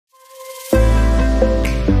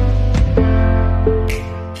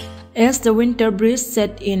As the winter breeze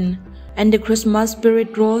sets in and the Christmas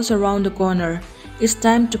spirit rolls around the corner, it's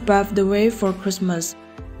time to pave the way for Christmas.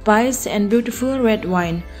 Spice and beautiful red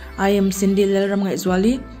wine. I am Cindy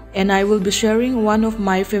Leramgaizwali and I will be sharing one of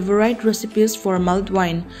my favorite recipes for mulled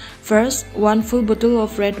wine. First, 1 full bottle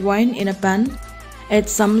of red wine in a pan. Add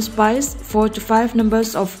some spice, 4 to 5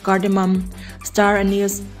 numbers of cardamom, star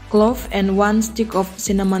anise, clove and 1 stick of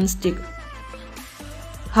cinnamon stick.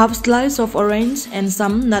 Half slice of orange and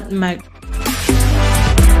some nutmeg.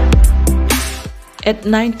 Add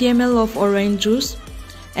 90 ml of orange juice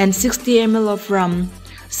and 60 ml of rum.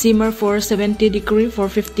 Simmer for 70 degrees for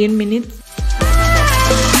 15 minutes.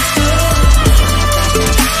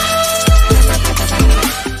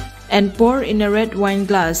 And pour in a red wine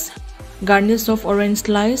glass. Garnish of orange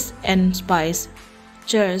slice and spice.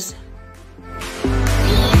 Cheers!